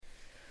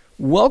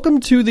Welcome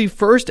to the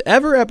first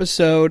ever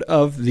episode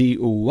of the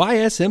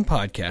YSM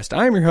podcast.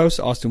 I am your host,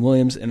 Austin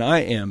Williams, and I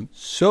am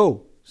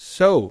so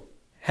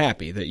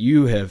happy that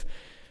you have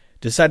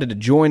decided to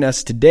join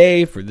us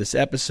today for this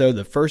episode,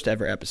 the first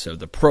ever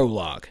episode, the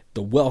prologue,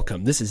 the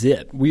welcome. This is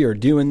it. We are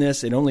doing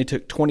this. It only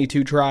took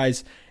 22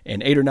 tries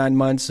and 8 or 9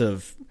 months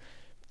of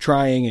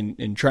trying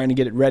and trying to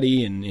get it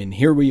ready, and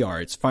here we are.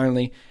 It's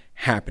finally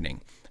happening.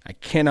 I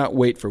cannot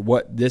wait for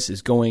what this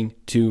is going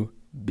to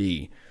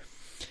be.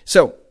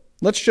 So,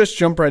 let's just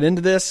jump right into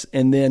this,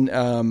 and then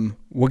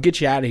we'll get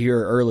you out of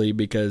here early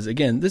because,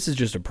 again, this is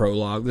just a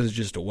prologue. This is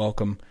just a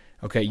welcome.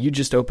 Okay, you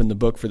just opened the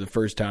book for the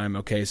first time.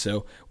 Okay,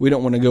 so we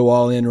don't want to go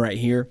all in right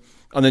here.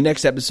 On the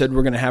next episode,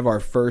 we're going to have our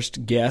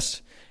first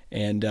guest,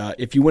 and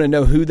if you want to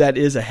know who that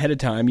is ahead of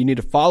time, you need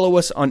to follow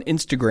us on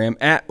Instagram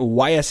at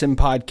YSM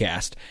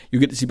Podcast. You'll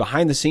get to see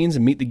behind the scenes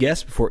and meet the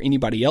guests before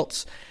anybody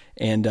else,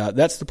 and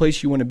that's the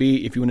place you want to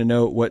be if you want to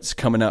know what's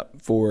coming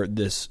up for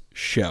this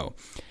show.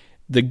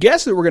 The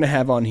guests that we're going to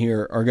have on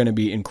here are going to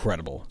be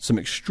incredible. Some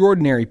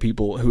extraordinary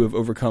people who have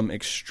overcome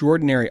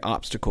extraordinary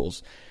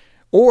obstacles,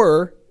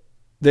 or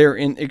they're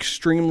in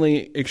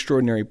extremely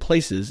extraordinary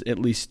places, at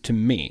least to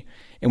me.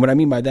 And what I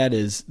mean by that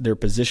is their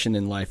position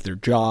in life, their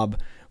job,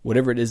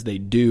 whatever it is they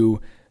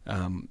do,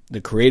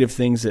 the creative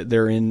things that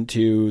they're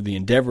into, the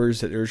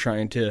endeavors that they're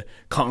trying to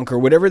conquer,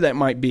 whatever that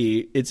might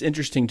be. It's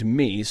interesting to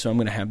me, so I'm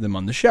going to have them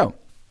on the show.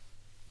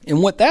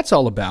 And what that's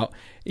all about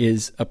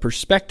is a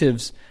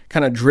perspectives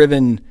kind of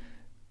driven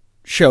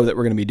show that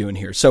we're going to be doing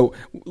here. So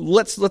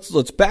let's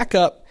back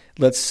up.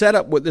 Let's set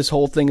up what this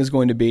whole thing is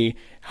going to be.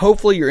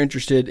 Hopefully you're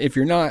interested. If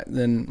you're not,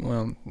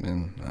 then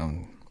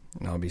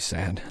I'll be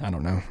sad. I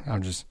don't know. I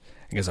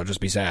guess I'll just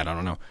be sad. I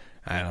don't know.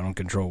 I don't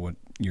control what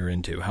you're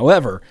into.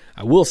 However,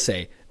 I will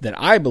say that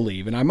I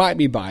believe, and I might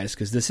be biased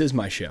because this is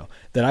my show,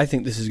 that I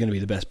think this is going to be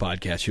the best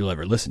podcast you'll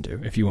ever listen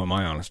to, if you want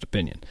my honest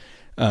opinion.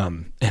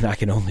 And I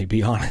can only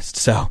be honest.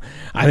 So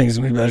I think it's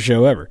going to be the best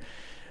show ever.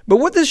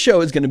 But what this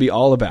show is going to be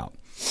all about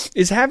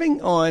is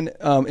having on,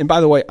 and by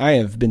the way, I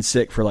have been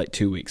sick for like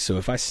 2 weeks, so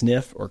if I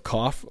sniff or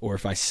cough or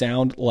if I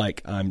sound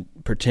like I'm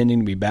pretending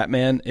to be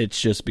Batman,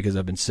 it's just because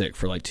I've been sick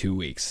for like 2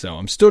 weeks, so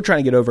I'm still trying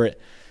to get over it.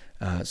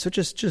 So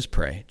just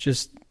pray,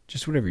 just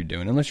whatever you're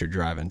doing, unless you're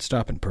driving,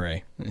 stop and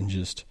pray, and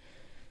just,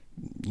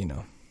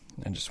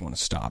 I just want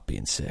to stop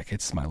being sick.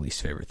 It's my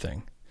least favorite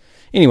thing.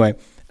 Anyway,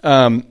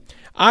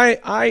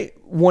 I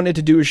wanted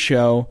to do a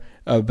show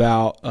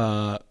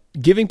about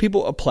giving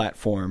people a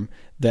platform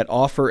that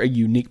offer a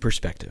unique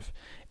perspective.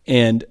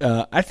 And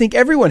I think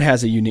everyone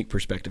has a unique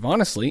perspective,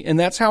 honestly, and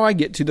that's how I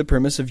get to the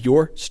premise of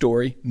your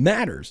story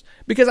matters.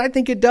 Because I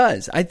think it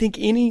does. I think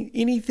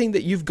anything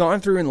that you've gone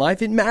through in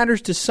life, it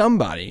matters to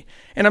somebody.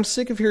 And I'm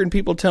sick of hearing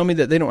people tell me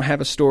that they don't have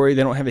a story,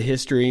 they don't have a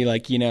history.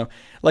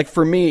 Like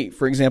for me,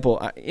 for example,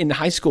 in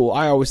high school,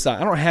 I always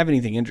thought, I don't have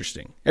anything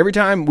interesting. Every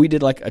time we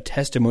did like a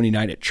testimony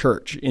night at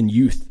church in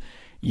youth,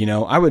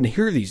 I would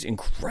hear these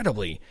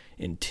incredibly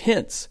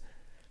intense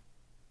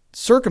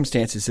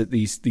circumstances that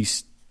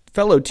these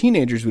fellow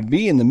teenagers would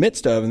be in the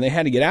midst of, and they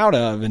had to get out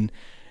of, and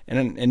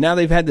now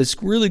they've had this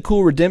really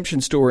cool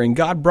redemption story, and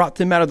God brought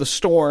them out of the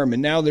storm,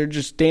 and now they're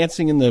just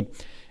dancing in the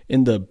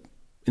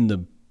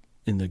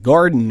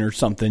garden or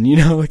something,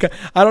 like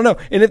I don't know.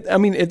 And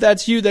if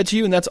that's you, that's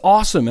you, and that's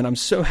awesome, and I'm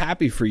so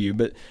happy for you.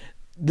 But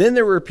then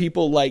there were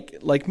people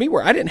like me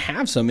where I didn't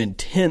have some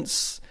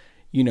intense,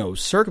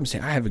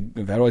 circumstance.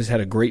 I've always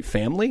had a great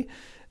family.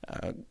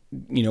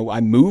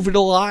 I moved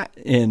a lot,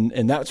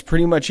 and that's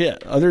pretty much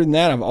it. Other than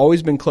that, I've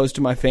always been close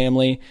to my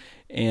family,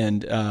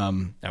 and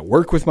I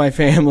work with my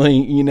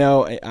family.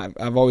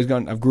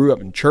 I've grew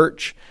up in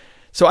church,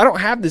 so I don't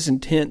have this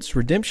intense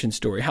redemption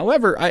story.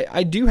 However,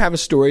 I do have a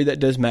story that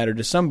does matter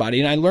to somebody,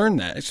 and I learned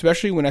that,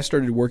 especially when I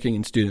started working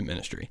in student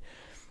ministry.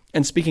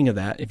 And speaking of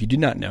that, if you do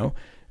not know,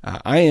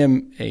 I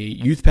am a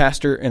youth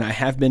pastor, and I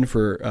have been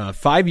for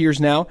 5 years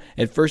now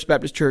at First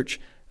Baptist Church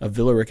of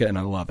Villa Rica, and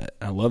I love it.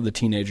 I love the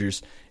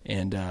teenagers,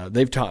 and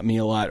they've taught me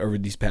a lot over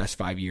these past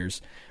 5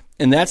 years.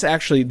 And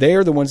they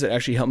are the ones that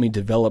actually helped me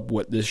develop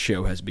what this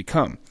show has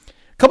become.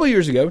 A couple of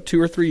years ago,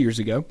 2 or 3 years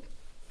ago,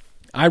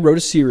 I wrote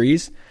a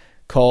series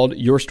called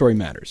Your Story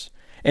Matters.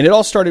 And it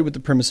all started with the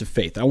premise of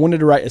faith. I wanted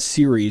to write a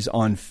series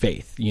on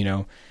faith,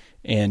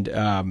 and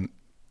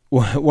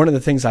one of the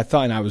things I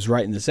thought, and I was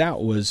writing this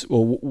out, was,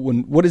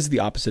 what is the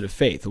opposite of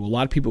faith? Well, a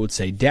lot of people would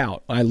say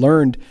doubt. I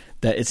learned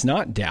that it's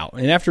not doubt.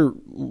 And after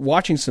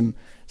watching some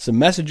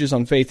messages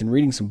on faith and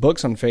reading some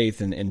books on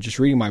faith and just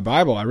reading my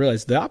Bible, I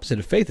realized the opposite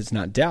of faith is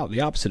not doubt.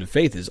 The opposite of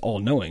faith is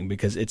all-knowing,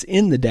 because it's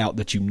in the doubt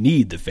that you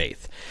need the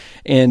faith.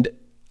 And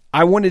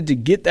I wanted to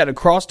get that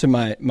across to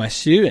my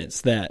students,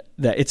 that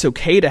it's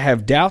okay to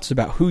have doubts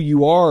about who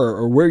you are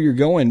or where you're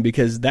going,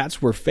 because that's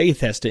where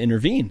faith has to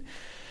intervene.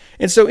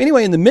 And so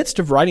anyway, in the midst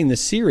of writing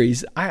this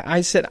series, I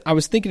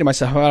was thinking to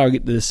myself, how do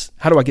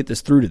I get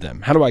this through to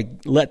them? How do I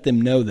let them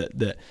know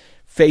that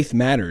faith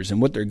matters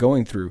and what they're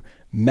going through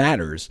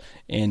matters,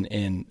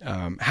 and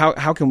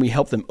how can we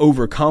help them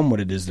overcome what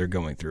it is they're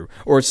going through?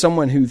 Or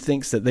someone who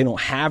thinks that they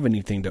don't have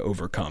anything to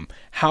overcome,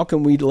 how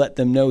can we let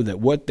them know that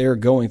what they're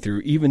going through,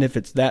 even if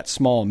it's that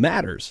small,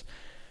 matters?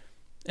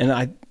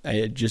 And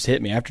it just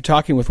hit me after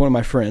talking with one of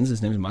my friends.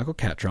 His name is Michael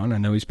Catron. I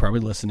know he's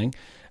probably listening.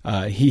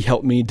 He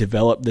helped me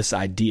develop this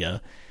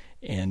idea,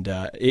 and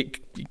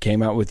it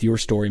came out with Your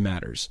Story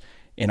Matters.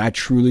 And I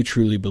truly,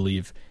 truly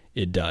believe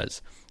it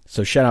does.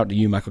 So shout out to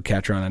you, Michael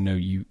Catron. I know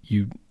you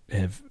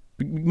have.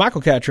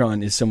 Michael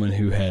Catron is someone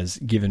who has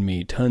given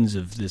me tons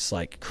of this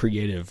like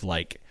creative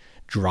like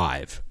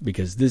drive,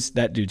 because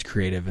that dude's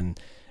creative, and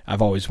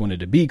I've always wanted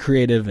to be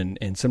creative,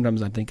 and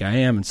sometimes I think I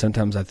am, and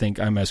sometimes I think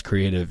I'm as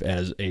creative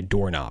as a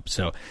doorknob.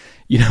 So,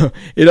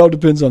 it all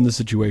depends on the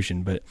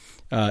situation. But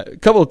a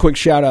couple of quick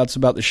shout outs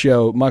about the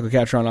show. Michael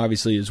Catron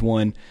obviously is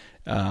one.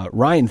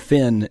 Ryan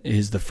Finn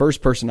is the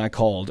first person I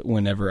called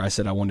whenever I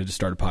said I wanted to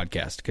start a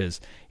podcast,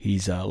 because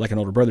he's like an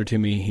older brother to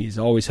me. He's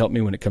always helped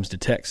me when it comes to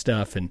tech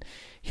stuff, and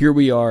here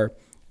we are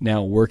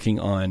now working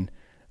on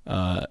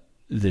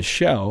this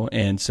show.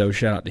 And so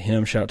shout out to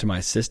him. Shout out to my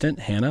assistant,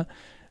 Hannah,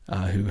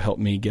 who helped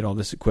me get all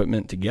this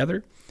equipment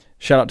together.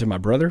 Shout out to my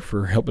brother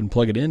for helping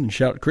plug it in, and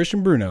shout out to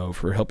Christian Bruno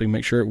for helping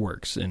make sure it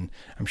works. And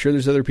I'm sure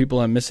there's other people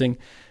I'm missing,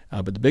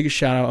 but the biggest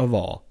shout out of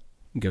all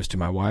goes to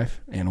my wife,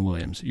 Anna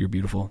Williams. You're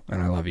beautiful,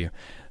 and I love you.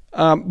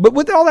 But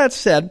with all that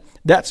said,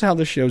 that's how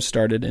the show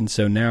started, and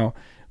so now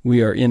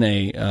we are in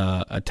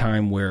a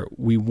time where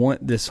we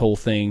want this whole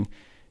thing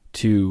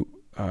to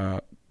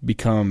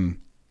become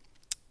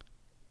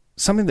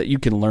something that you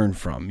can learn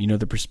from.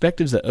 The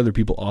perspectives that other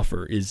people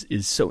offer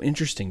is so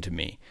interesting to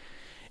me.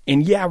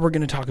 And yeah, we're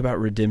going to talk about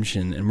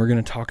redemption, and we're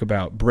going to talk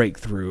about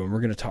breakthrough, and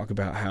we're going to talk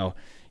about how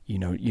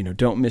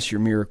don't miss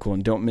your miracle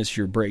and don't miss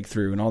your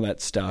breakthrough and all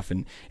that stuff.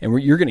 And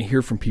you're going to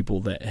hear from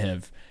people that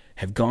have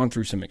gone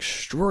through some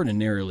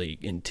extraordinarily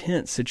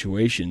intense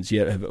situations,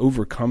 yet have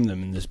overcome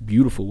them in this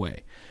beautiful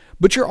way.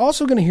 But you're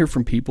also going to hear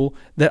from people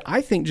that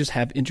I think just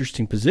have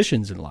interesting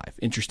positions in life,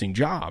 interesting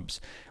jobs,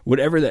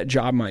 whatever that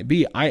job might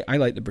be. I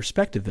like the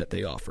perspective that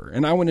they offer,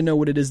 and I want to know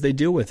what it is they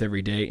deal with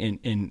every day,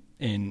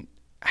 and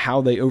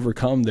how they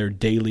overcome their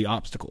daily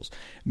obstacles.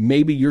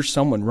 Maybe you're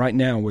someone right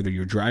now, whether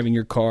you're driving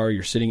your car,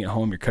 you're sitting at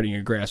home, you're cutting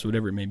your grass,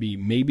 whatever it may be,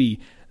 maybe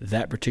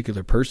that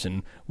particular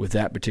person with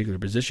that particular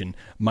position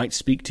might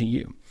speak to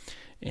you.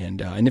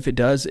 And if it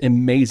does,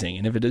 amazing.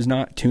 And if it does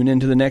not, tune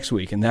into the next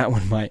week, and that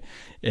one might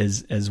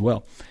as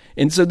well.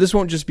 And so this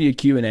won't just be a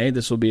Q&A.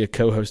 This will be a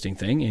co-hosting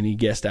thing. Any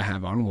guest I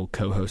have on will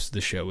co-host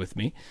the show with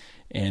me.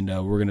 And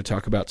we're going to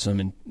talk about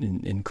some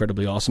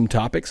incredibly awesome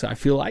topics, I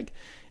feel like.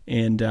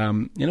 And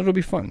it'll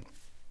be fun.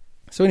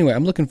 So anyway,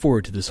 I'm looking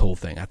forward to this whole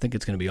thing. I think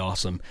it's going to be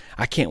awesome.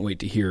 I can't wait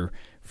to hear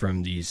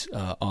from these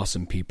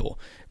awesome people.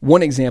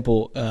 One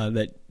example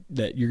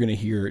that you're going to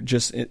hear,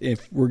 just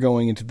if we're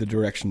going into the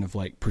direction of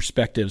like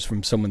perspectives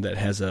from someone that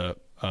has an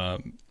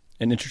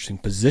interesting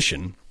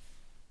position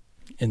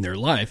in their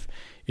life,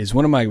 is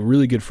one of my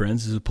really good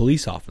friends is a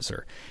police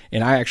officer.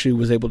 And I actually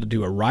was able to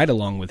do a ride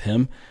along with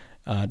him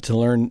to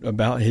learn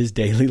about his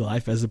daily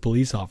life as a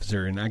police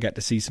officer. And I got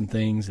to see some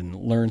things and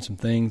learn some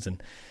things.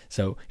 And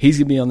so he's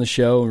going to be on the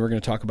show, and we're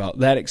going to talk about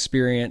that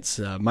experience,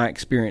 my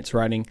experience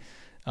riding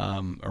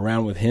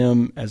around with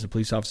him as a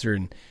police officer.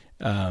 And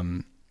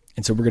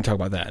so we're going to talk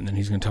about that. And then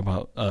he's going to talk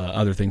about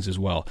other things as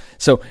well.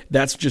 So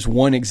that's just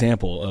one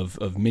example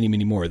of many,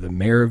 many more. The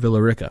mayor of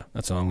Villa Rica.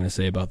 That's all I'm going to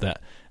say about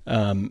that.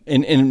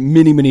 And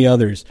many, many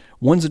others.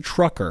 One's a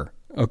trucker.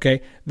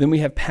 Okay. Then we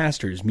have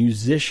pastors,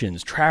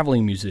 musicians,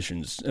 traveling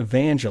musicians,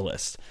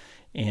 evangelists,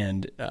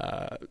 and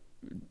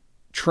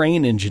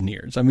train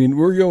engineers. I mean,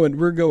 we're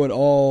going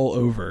all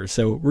over.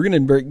 So we're going to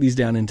break these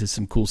down into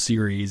some cool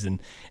series, and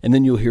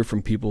then you'll hear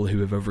from people who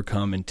have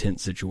overcome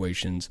intense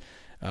situations,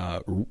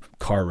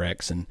 car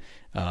wrecks, and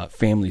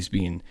families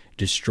being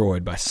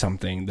destroyed by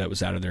something that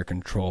was out of their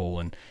control,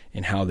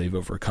 and how they've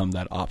overcome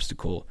that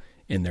obstacle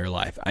in their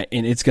life.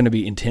 And it's going to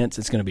be intense.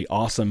 It's going to be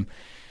awesome.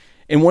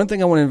 And one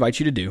thing I want to invite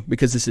you to do,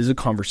 because this is a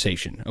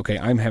conversation, okay?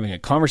 I'm having a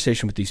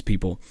conversation with these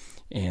people,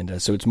 and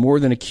so it's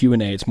more than a Q&A.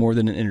 It's more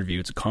than an interview.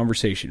 It's a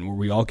conversation where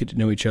we all get to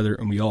know each other,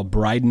 and we all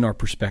broaden our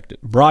perspectives,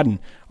 and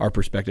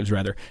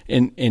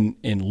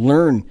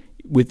learn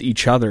with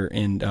each other.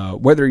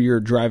 And whether you're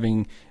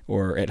driving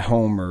or at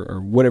home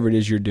or whatever it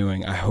is you're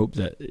doing, I hope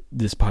that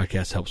this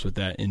podcast helps with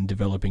that in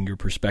developing your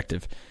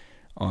perspective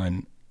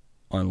on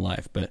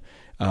life. But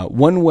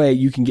one way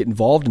you can get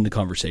involved in the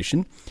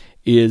conversation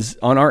is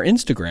on our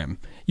Instagram.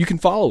 You can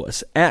follow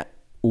us at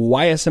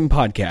YSM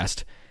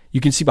Podcast. You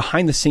can see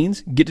behind the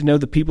scenes, get to know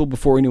the people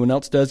before anyone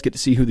else does, get to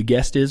see who the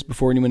guest is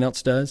before anyone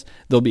else does.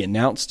 They'll be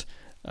announced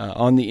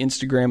on the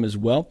Instagram as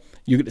well.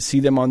 You get to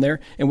see them on there.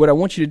 And what I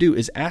want you to do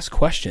is ask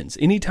questions.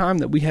 Anytime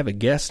that we have a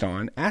guest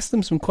on, ask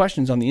them some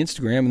questions on the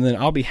Instagram, and then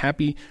I'll be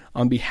happy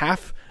on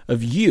behalf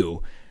of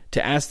you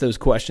to ask those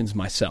questions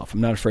myself.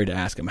 I'm not afraid to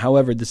ask them.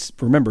 However,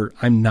 remember,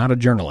 I'm not a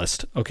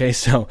journalist, okay?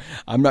 So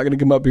I'm not going to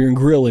come up here and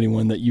grill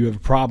anyone that you have a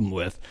problem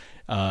with.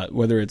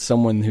 whether it's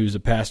someone who's a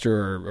pastor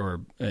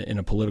or in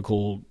a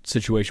political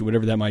situation,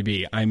 whatever that might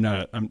be.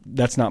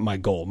 That's not my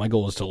goal. My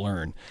goal is to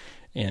learn.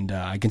 And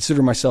I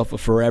consider myself a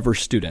forever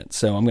student.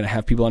 So I'm going to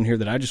have people on here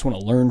that I just want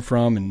to learn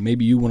from, and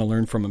maybe you want to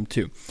learn from them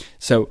too.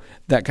 So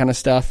that kind of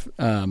stuff,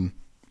 I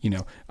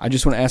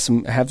just want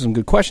to have some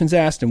good questions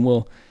asked, and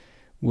we'll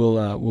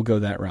go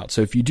that route.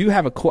 So if you do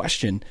have a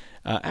question,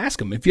 ask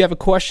them. If you have a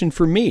question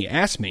for me,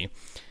 ask me.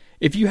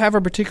 If you have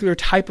a particular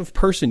type of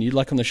person you'd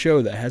like on the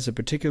show that has a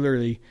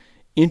particularly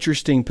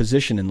interesting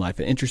position in life,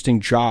 an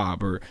interesting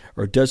job, or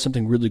does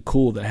something really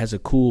cool, that has a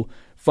cool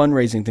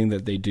fundraising thing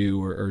that they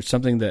do, or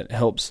something that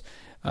helps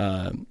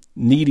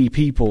needy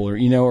people,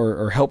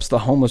 or helps the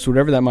homeless,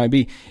 whatever that might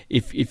be.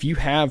 If you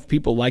have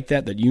people like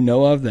that you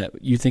know of that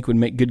you think would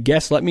make good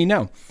guests, let me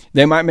know.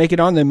 They might make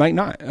it on, they might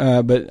not,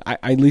 but I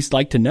at least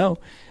like to know,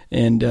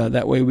 and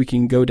that way we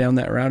can go down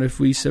that route if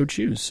we so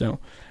choose. So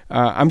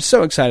I'm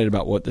so excited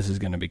about what this is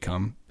going to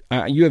become.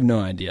 You have no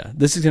idea.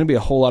 This is going to be a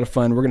whole lot of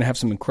fun. We're going to have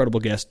some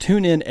incredible guests.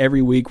 Tune in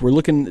every week. We're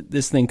looking at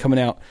this thing coming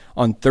out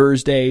on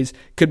Thursdays.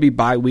 Could be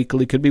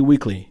bi-weekly, could be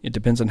weekly. It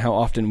depends on how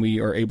often we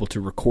are able to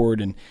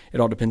record, and it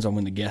all depends on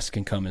when the guests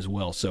can come as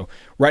well. So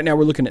right now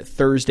we're looking at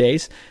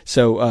Thursdays.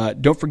 So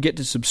don't forget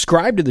to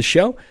subscribe to the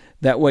show.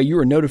 That way you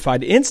are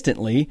notified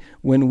instantly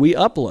when we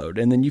upload,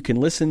 and then you can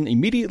listen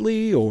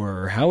immediately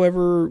or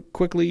however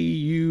quickly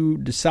you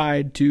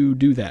decide to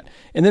do that.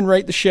 And then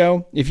rate the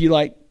show. If you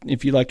like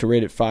to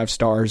rate it 5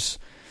 stars,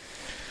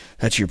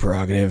 that's your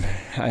prerogative.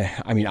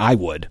 I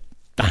would.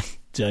 I'll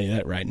tell you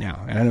that right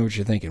now. And I know what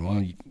you're thinking.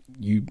 Well,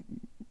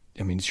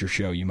 it's your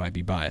show. You might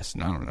be biased.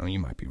 And I don't know. You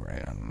might be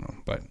right. I don't know.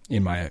 But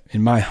in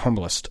my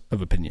humblest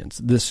of opinions,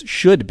 this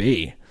should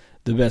be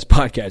the best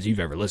podcast you've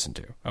ever listened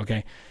to,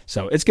 okay?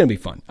 So it's going to be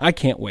fun. I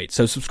can't wait.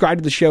 So subscribe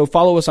to the show.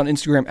 Follow us on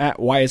Instagram at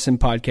YSM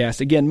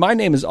Podcast. Again, my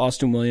name is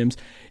Austin Williams.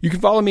 You can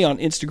follow me on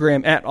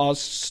Instagram at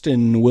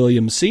Austin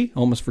Williams C.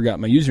 Almost forgot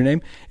my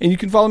username. And you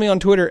can follow me on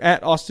Twitter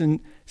at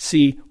Austin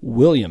C.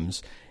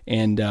 Williams.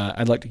 And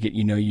I'd like to get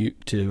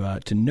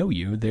to know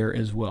you there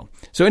as well.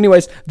 So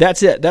anyways,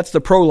 that's it. That's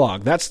the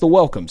prologue. That's the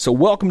welcome. So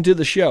welcome to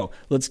the show.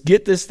 Let's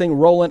get this thing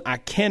rolling. I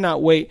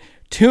cannot wait.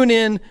 Tune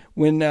in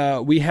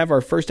when we have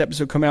our first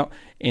episode come out,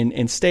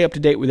 and stay up to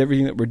date with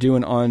everything that we're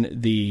doing on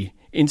the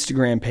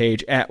Instagram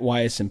page at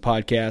YSM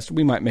Podcast.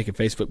 We might make a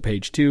Facebook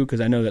page too,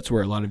 because I know that's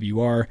where a lot of you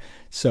are.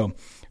 So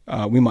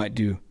we might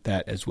do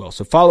that as well.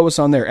 So follow us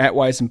on there at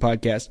YSM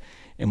Podcast,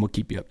 and we'll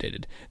keep you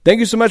updated. Thank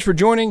you so much for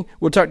joining.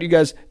 We'll talk to you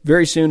guys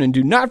very soon. And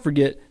do not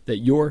forget that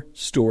your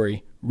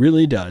story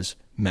really does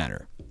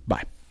matter.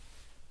 Bye.